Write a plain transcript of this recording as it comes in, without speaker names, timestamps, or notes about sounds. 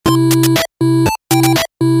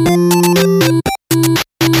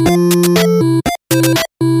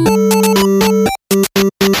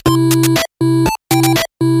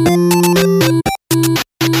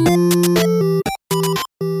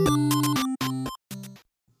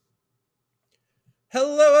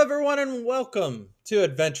and welcome to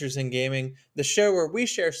Adventures in Gaming, the show where we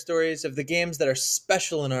share stories of the games that are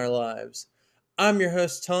special in our lives. I'm your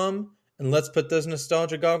host, Tom, and let's put those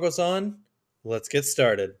nostalgia goggles on. Let's get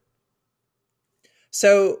started.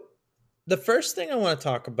 So, the first thing I want to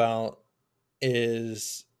talk about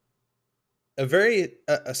is a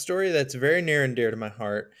story that's very near and dear to my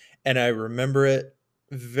heart, and I remember it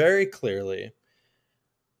very clearly.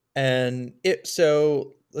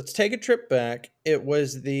 Let's take a trip back. It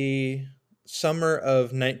was the summer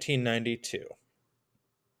of 1992.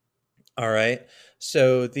 All right.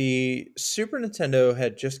 So the Super Nintendo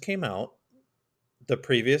had just came out the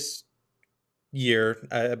previous year,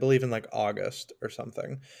 I believe in like August or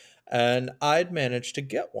something. And I'd managed to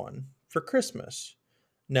get one for Christmas.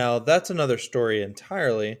 Now, that's another story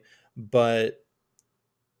entirely, but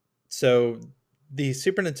so the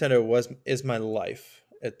Super Nintendo was is my life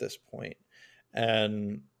at this point,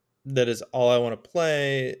 and that is all I want to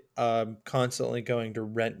play. I'm constantly going to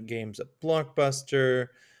rent games at Blockbuster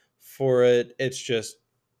for it. It's just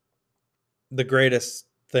the greatest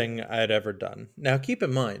thing I had ever done. Now, keep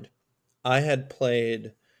in mind, I had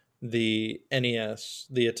played the NES,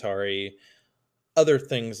 the Atari, other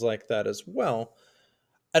things like that as well.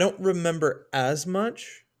 I don't remember as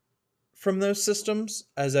much from those systems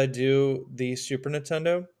as I do the Super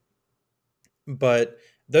Nintendo, but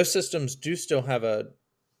those systems do still have a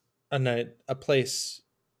place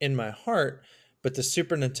in my heart. But the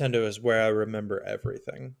Super Nintendo is where I remember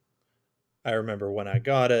everything. I remember when I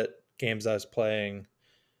got it, games I was playing.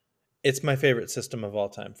 It's my favorite system of all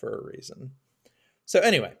time for a reason. So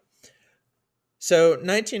anyway, so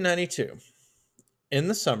 1992 in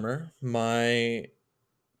the summer, my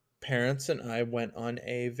parents and I went on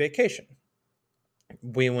a vacation.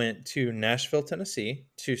 We went to Nashville, Tennessee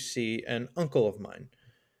to see an uncle of mine.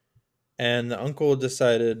 And the uncle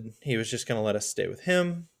decided he was just going to let us stay with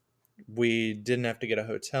him. We didn't have to get a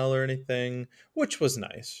hotel or anything, which was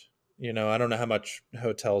nice. You know, I don't know how much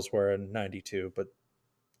hotels were in 92, but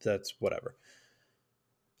that's whatever.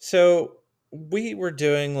 So we were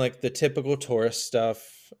doing like the typical tourist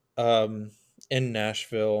stuff in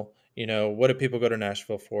Nashville. You know, what do people go to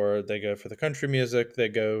Nashville for? They go for the country music, they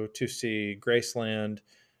go to see Graceland,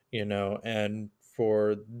 you know, and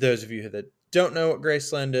for those of you that don't know what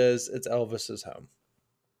Graceland is, it's Elvis's home.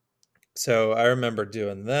 So I remember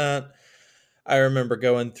doing that. I remember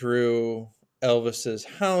going through Elvis's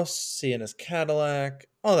house, seeing his Cadillac,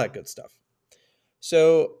 all that good stuff.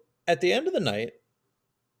 So at the end of the night,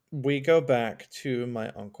 we go back to my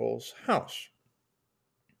uncle's house.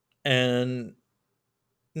 And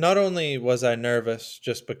not only was I nervous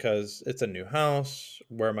just because it's a new house,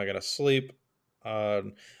 where am I going to sleep?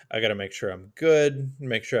 Um, I got to make sure I'm good,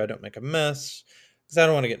 make sure I don't make a mess, because I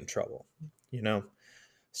don't want to get in trouble, you know?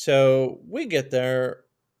 So we get there,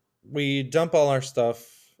 we dump all our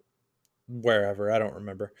stuff wherever, I don't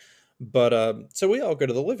remember. But so we all go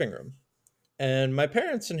to the living room. And my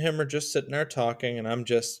parents and him are just sitting there talking, and I'm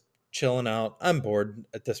just chilling out. I'm bored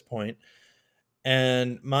at this point,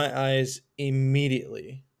 and my eyes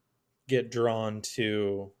immediately get drawn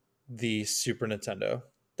to the Super Nintendo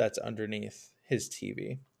that's underneath his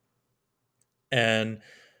TV. And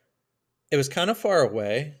it was kind of far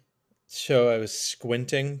away, so I was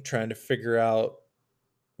squinting, trying to figure out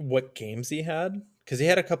what games he had, because he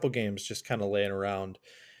had a couple games just kind of laying around.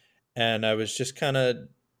 And I was just kind of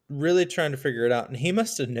really trying to figure it out. And he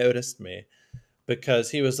must have noticed me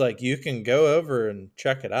because he was like, "You can go over and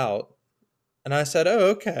check it out." And I said, "Oh,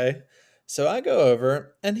 okay." So I go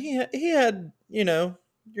over, and he had, you know,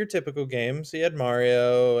 your typical games. He had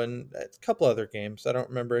Mario and a couple other games. I don't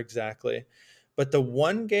remember exactly. But the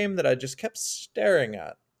one game that I just kept staring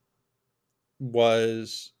at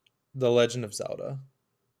was The Legend of Zelda: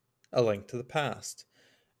 A Link to the Past.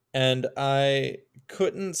 And I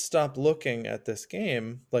couldn't stop looking at this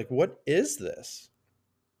game like, what is this?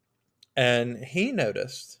 And he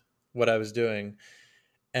noticed what I was doing,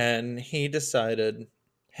 and he decided,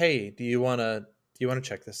 "Hey, do you want to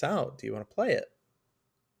check this out? Do you want to play it?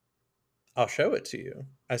 I'll show it to you."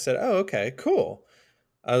 I said, "Oh, okay, cool."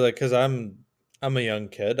 I was like, "Cuz I'm a young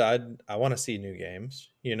kid. I want to see new games,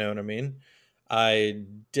 you know what I mean?" I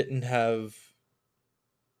didn't have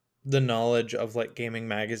the knowledge of like gaming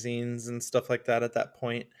magazines and stuff like that at that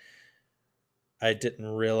point. I didn't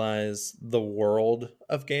realize the world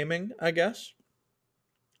of gaming, I guess.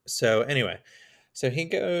 So anyway, so he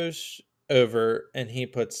goes over and he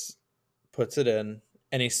puts it in,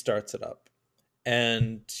 and he starts it up.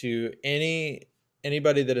 And to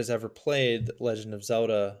anybody that has ever played Legend of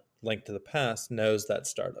Zelda: Link to the Past knows that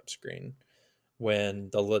startup screen when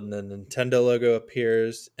the Nintendo logo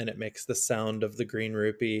appears and it makes the sound of the green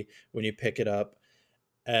rupee when you pick it up,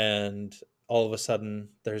 and all of a sudden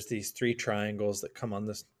there's these three triangles that come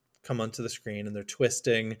onto the screen, and they're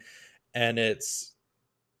twisting, and it's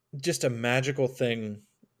just a magical thing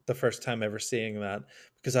the first time ever seeing that,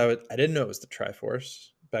 because I didn't know it was the Triforce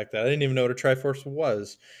back then. I didn't even know what a Triforce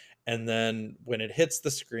was. And then when it hits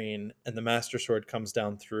the screen and the Master Sword comes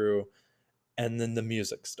down through, and then the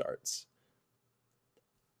music starts.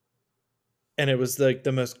 And it was like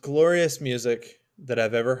the most glorious music that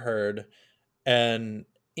I've ever heard, and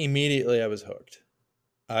immediately I was hooked.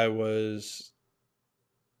 I was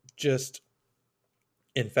just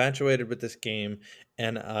infatuated with this game,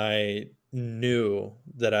 and I knew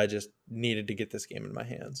that I just needed to get this game in my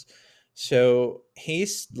hands. So he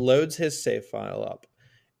loads his save file up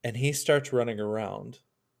and he starts running around,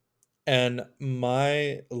 and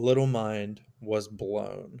my little mind was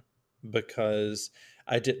blown because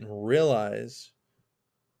I didn't realize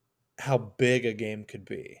how big a game could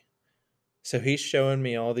be. So he's showing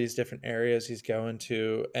me all these different areas he's going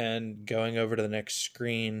to and going over to the next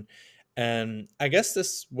screen. And I guess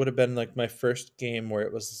this would have been like my first game where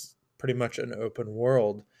it was pretty much an open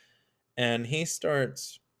world. And he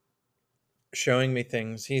starts showing me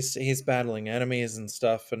things. He's battling enemies and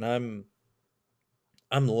stuff, and I'm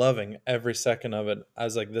loving every second of it. I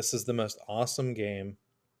was like, this is the most awesome game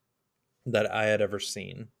that I had ever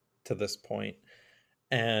seen to this point.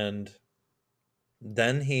 And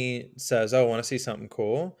then he says, "Oh, want to see something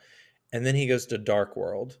cool?" And then he goes to Dark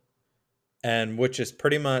World, and which is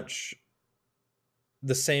pretty much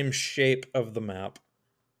the same shape of the map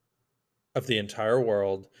of the entire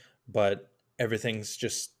world, but everything's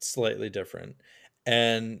just slightly different.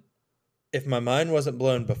 And if my mind wasn't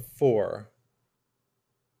blown before,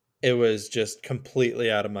 it was just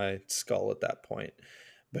completely out of my skull at that point,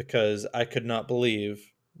 because I could not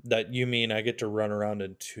believe that you mean I get to run around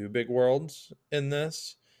in two big worlds in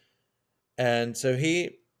this. And so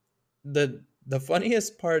the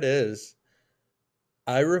funniest part is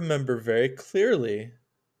I remember very clearly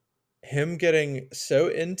him getting so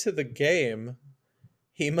into the game,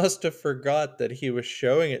 he must have forgot that he was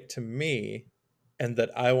showing it to me and that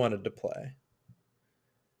I wanted to play,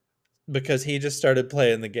 because he just started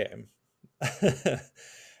playing the game.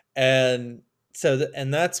 And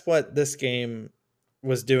and that's what this game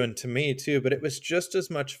was doing to me too, but it was just as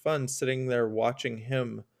much fun sitting there watching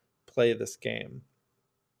him play this game,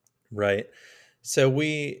 right? So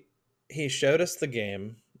he showed us the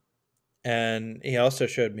game, and he also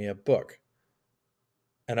showed me a book.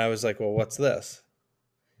 And I was like, "Well, what's this?"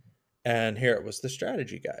 And here it was, the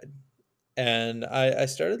strategy guide. And I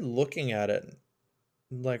started looking at it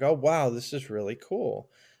like, oh wow, this is really cool.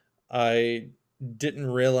 I didn't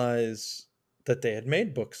realize that they had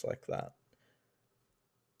made books like that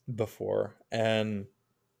before. And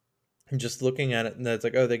just looking at it, and it's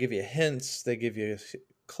like, oh, they give you hints, they give you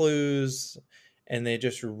clues, and they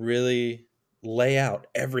just really lay out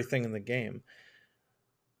everything in the game.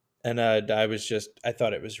 And I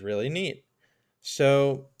thought it was really neat.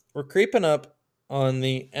 So we're creeping up on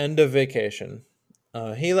the end of vacation.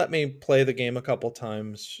 He let me play the game a couple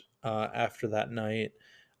times after that night.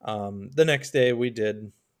 The next day we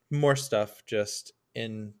did more stuff just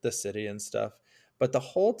in the city and stuff. But the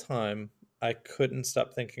whole time I couldn't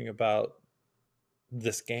stop thinking about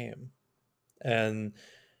this game. And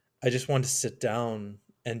I just wanted to sit down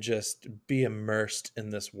and just be immersed in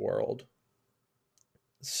this world.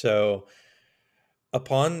 So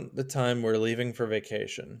upon the time we're leaving for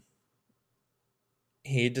vacation,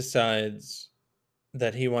 he decides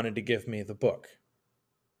that he wanted to give me the book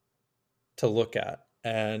to look at.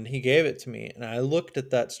 And he gave it to me. And I looked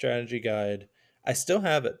at that strategy guide. I still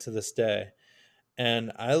have it to this day.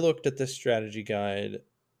 And I looked at this strategy guide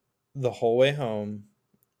the whole way home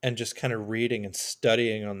and just kind of reading and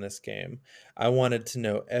studying on this game. I wanted to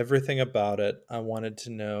know everything about it. I wanted to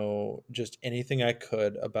know just anything I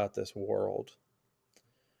could about this world.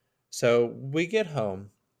 So we get home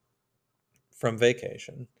from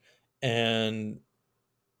vacation, and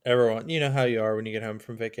everyone, you know how you are when you get home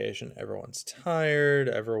from vacation. Everyone's tired.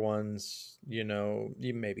 Everyone's, you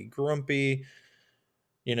may be grumpy.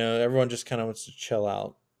 Everyone just kind of wants to chill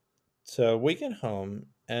out. So we get home,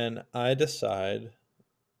 and I decide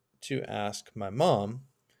to ask my mom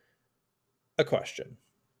a question.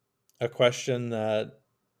 A question that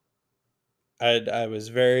I was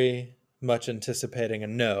very much anticipating a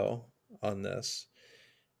no on this.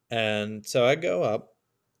 And so I go up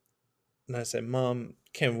and I say, "Mom,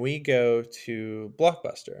 can we go to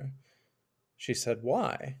Blockbuster?" She said,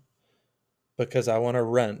 "Why?" "Because I want to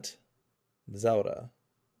rent Zelda.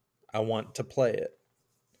 I want to play it.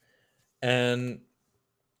 And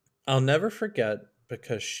I'll never forget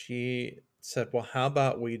because she said, "Well, how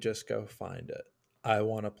about we just go find it? I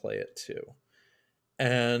want to play it too."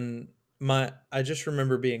 And I just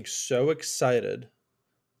remember being so excited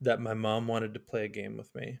that my mom wanted to play a game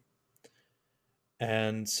with me.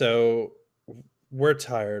 And so we're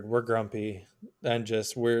tired, we're grumpy, and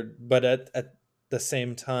just we're but at the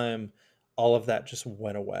same time all of that just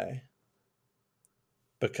went away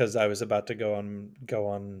because I was about to go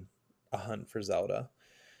on a hunt for Zelda.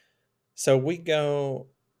 So we go,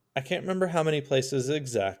 I can't remember how many places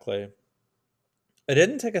exactly. It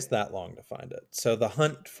didn't take us that long to find it. So the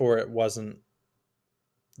hunt for it wasn't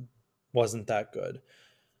that good.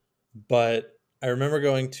 But I remember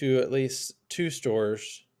going to at least two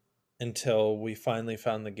stores until we finally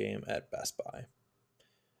found the game at Best Buy.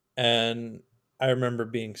 And I remember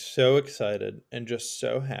being so excited and just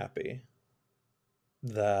so happy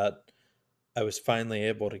that I was finally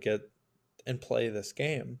able to get and play this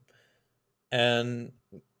game. And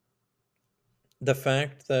the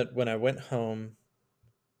fact that when I went home,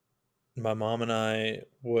 my mom and I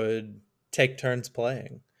would take turns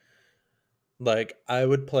playing. Like, I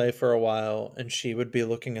would play for a while and she would be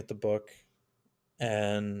looking at the book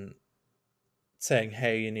and saying,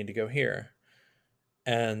 "Hey, you need to go here."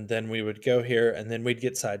 And then we would go here and then we'd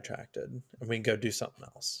get sidetracked and we'd go do something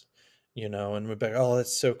else, and we'd be like, "Oh,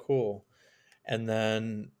 that's so cool." And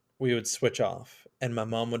then we would switch off and my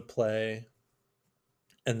mom would play.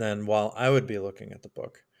 And then while I would be looking at the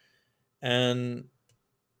book, and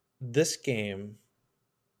this game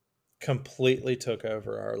completely took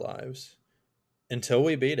over our lives until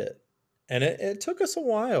we beat it. And it took us a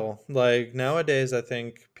while. Like nowadays, I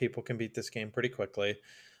think people can beat this game pretty quickly.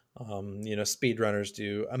 Speedrunners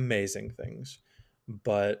do amazing things.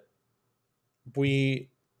 But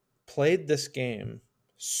we played this game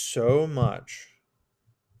so much.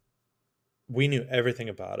 We knew everything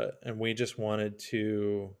about it, and we just wanted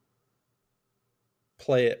to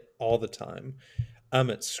play it all the time. I'm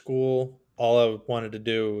at school. All I wanted to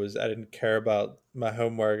do was I didn't care about my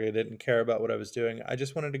homework. I didn't care about what I was doing. I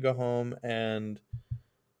just wanted to go home and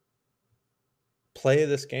play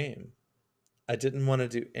this game. I didn't want to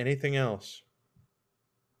do anything else.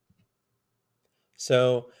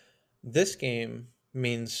 So this game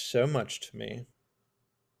means so much to me.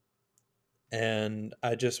 And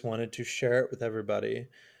I just wanted to share it with everybody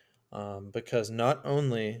because not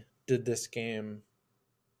only did this game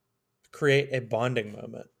create a bonding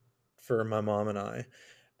moment for my mom and I,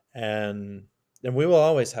 and we will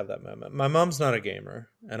always have that moment. My mom's not a gamer,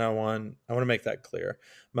 and I want to make that clear.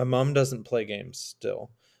 My mom doesn't play games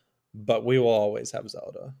still, but we will always have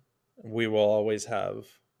Zelda. We will always have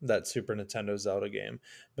that Super Nintendo Zelda game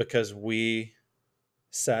because we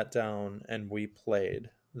sat down and we played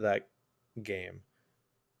that game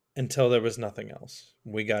until there was nothing else.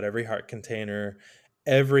 We got every heart container,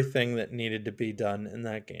 everything that needed to be done in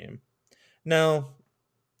that game. Now,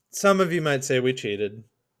 some of you might say we cheated,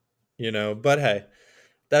 but hey,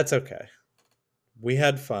 that's okay. We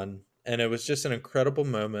had fun, and it was just an incredible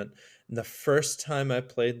moment. And the first time I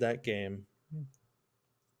played that game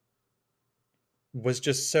was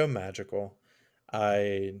just so magical.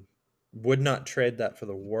 I would not trade that for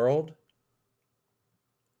the world,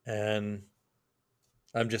 and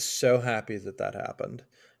I'm just so happy that that happened.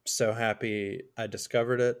 I'm so happy I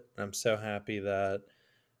discovered it. I'm so happy that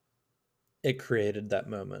it created that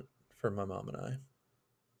moment for my mom and I.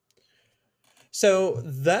 So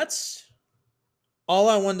that's all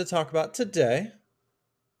I wanted to talk about today.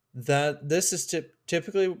 That this is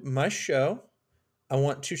typically my show. I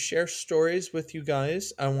want to share stories with you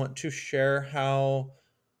guys. I want to share how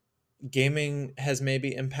gaming has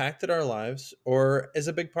maybe impacted our lives or is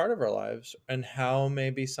a big part of our lives, and how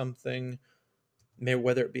maybe something,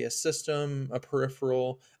 whether it be a system, a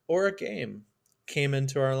peripheral, or a game, came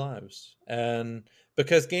into our lives. And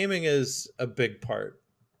because gaming is a big part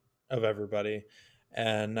of everybody,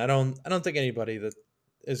 and I don't think anybody that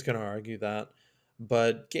is going to argue that,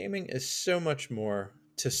 but gaming is so much more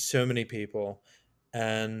to so many people.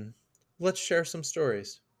 And let's share some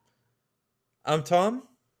stories. I'm Tom.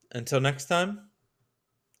 Until next time,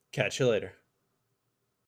 catch you later.